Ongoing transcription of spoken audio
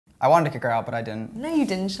I wanted to kick her out, but I didn't. No, you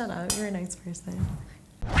didn't. Shut up. You're a nice person.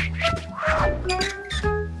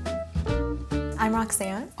 I'm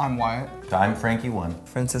Roxanne. I'm Wyatt. I'm Frankie1.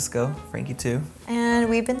 Francisco, Frankie2. And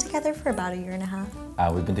we've been together for about 1.5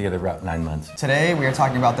 years. We've been together about 9 months. Today we are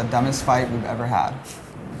talking about the dumbest fight we've ever had.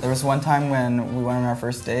 There was one time when we went on our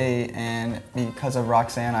first date and because of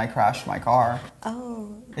Roxanne, I crashed my car.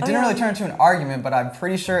 Oh. It didn't really turn into an argument, but I'm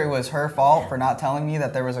pretty sure it was her fault for not telling me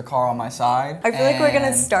that there was a car on my side. I feel like we're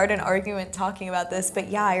gonna start an argument talking about this, but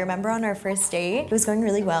yeah, I remember on our first date, it was going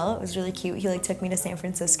really well. It was really cute. He like took me to San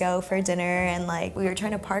Francisco for dinner and like we were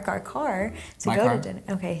trying to park our car to go to dinner.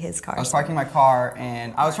 Okay, his car. I was parking my car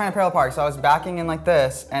and I was trying to parallel park, so I was backing in like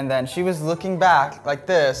this, and then she was looking back like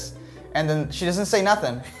this, and then she doesn't say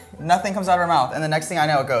nothing. Nothing comes out of her mouth, and the next thing I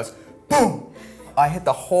know, it goes, boom! I hit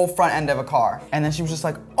the whole front end of a car. And then she was just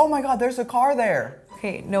like, oh my God, there's a car there.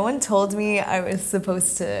 Okay, no one told me I was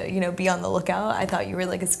supposed to, you know, be on the lookout. I thought you were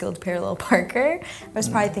like a skilled parallel parker. I was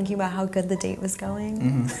probably thinking about how good the date was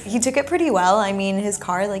going. He took it pretty well. I mean, his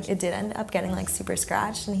car, like, it did end up getting like super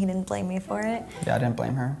scratched and he didn't blame me for it. Yeah, I didn't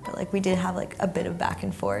blame her. But like, we did have like a bit of back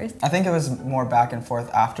and forth. I think it was more back and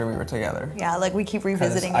forth after we were together. Yeah, like we keep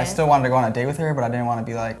revisiting it. I still wanted to go on a date with her, but I didn't want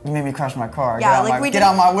to be like, you made me crash my car. Yeah, get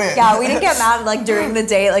out my whip. Yeah, we didn't get mad like during the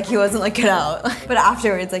date, like he wasn't like, get out. But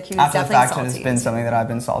afterwards, like he was definitely salty. After the fact, it's been something that I've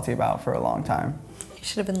been salty about for a long time. You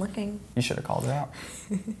should have been looking. You should have called her out.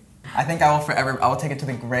 I think I will take it to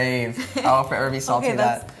the grave. I will forever be salty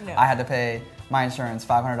that I had to pay my insurance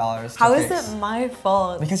 $500 How is it my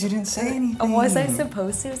fault? Because you didn't say anything. Was I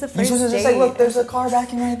supposed to? It was the first date. You're supposed to just say, look, there's a car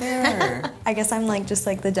backing right there. I guess I'm like just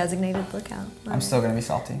like the designated lookout. I'm still gonna be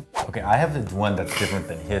salty. Okay, I have one that's different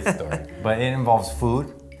than his story, but it involves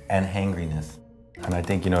food and hangriness. And I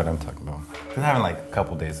think you know what I'm talking about. This happened like a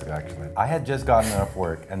couple days ago, actually. I had just gotten off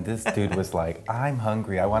work, and this dude was like, I'm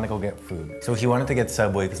hungry, I want to go get food. So he wanted to get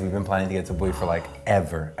Subway, because we've been planning to get Subway for like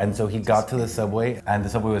ever. And so he got to the Subway, and the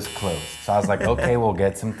Subway was closed. So I was like, okay, we'll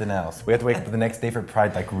get something else. We had to wake up the next day for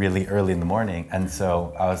Pride like really early in the morning. And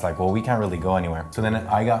so I was like, well, we can't really go anywhere. So then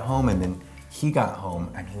I got home, and then he got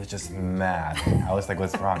home and he was just mad. I was like,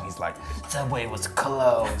 what's wrong? He's like, Subway was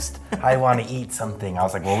closed. I want to eat something. I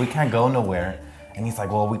was like, well, we can't go nowhere. And he's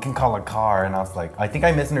like, well, we can call a car. And I was like, I think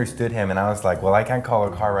I misunderstood him. And I was like, well, I can't call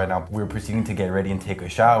a car right now. We were proceeding to get ready and take a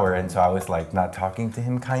shower. And so I was like not talking to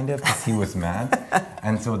him kind of because he was mad.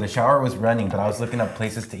 And so the shower was running, but I was looking up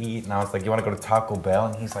places to eat. And I was like, you want to go to Taco Bell?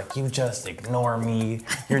 And he's like, you just ignore me.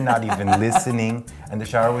 You're not even listening. And the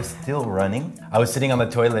shower was still running. I was sitting on the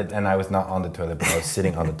toilet, and I was not on the toilet, but I was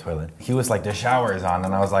sitting on the toilet. He was like, the shower is on.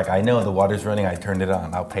 And I was like, I know the water's running. I turned it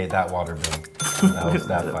on. I'll pay that water bill. And that was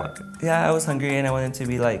that fight. Yeah, I was hungry and I wanted to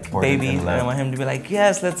be like baby, and I want him to be like,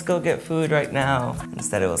 yes, let's go get food right now.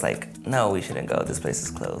 Instead it was like, no, we shouldn't go, this place is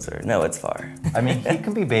closed, or no, it's far. I mean, he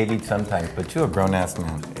can be babied sometimes, but you're a grown-ass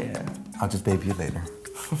man. Yeah. I'll just baby you later.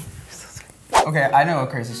 Okay, I know a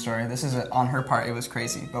crazy story. This is on her part, it was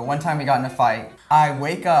crazy. But one time we got in a fight. I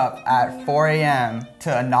wake up at 4 a.m.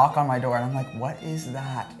 to a knock on my door, and I'm like, what is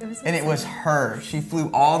that? And it was her. She flew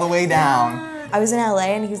all the way down. I was in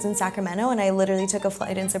LA and he was in Sacramento, and I literally took a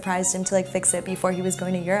flight and surprised him to like fix it before he was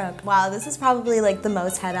going to Europe. Wow, this is probably like the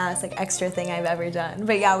most head-ass like extra thing I've ever done.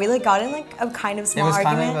 But yeah, we like got in like a kind of small argument.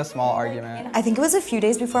 It was kind of a small argument. I think it was a few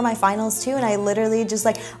days before my finals too, and I literally just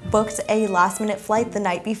like booked a last-minute flight the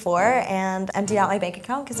night before and emptied out my bank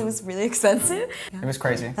account because it was really expensive. Yeah. It was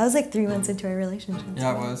crazy. That was like 3 months into our relationship.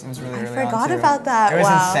 Yeah, it was. It was really, really I forgot about that. It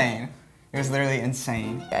was insane. It was literally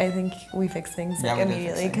insane. I think we fixed things like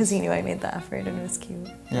immediately because he knew I made the effort, and it was cute.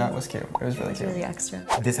 Yeah, it was cute. It was really cute. Really extra.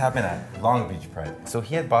 This happened at Long Beach Pride. So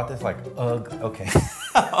he had bought this like, okay.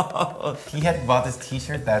 He had bought this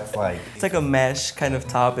t-shirt that's like... It's like a mesh kind of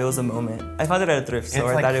top, it was a moment. I found it at a thrift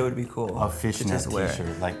store, I thought it would be cool. A fishnet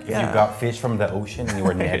t-shirt. Like if you got fish from the ocean and you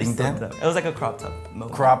were netting them. It was like a crop top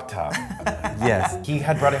moment. Crop top. Yes. He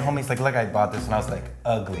had brought it home, he's like, look, I bought this, and I was like,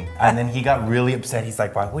 ugly. And then he got really upset. He's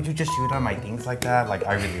like, why would you just shoot on my things like that? Like,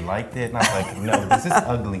 I really liked it. And I was like, no, this is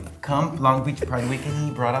ugly. Come Long Beach Pride weekend,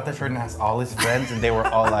 he brought out the shirt and asked all his friends, and they were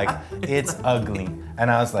all like, it's ugly.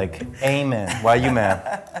 And I was like, amen. Why are you mad?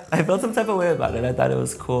 I felt some type of way about it. I thought it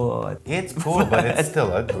was cool. It's cool, but it's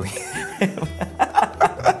still ugly.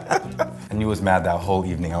 And you was mad that whole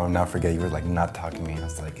evening. I will not forget. You were like not talking to me. I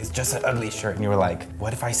was like, it's just an ugly shirt. And you were like,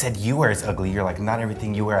 what if I said you wear is ugly? You're like, not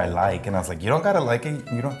everything you wear I like. And I was like, you don't gotta like it.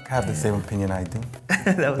 You don't have the same opinion I do.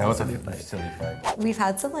 that was a silly fight. We've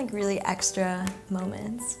had some like really extra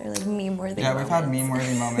moments, or like meme-worthy moments. Yeah, we've had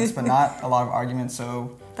meme-worthy moments, but not a lot of arguments,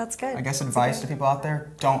 so... That's good. I guess advice to people out there,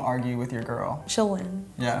 don't argue with your girl. She'll win.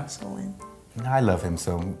 Yeah. She'll win. I love him,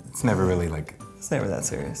 so it's never really like... It's never that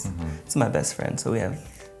serious. It's my best friend, so we have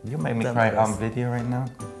You make me Done cry with on this. video right now.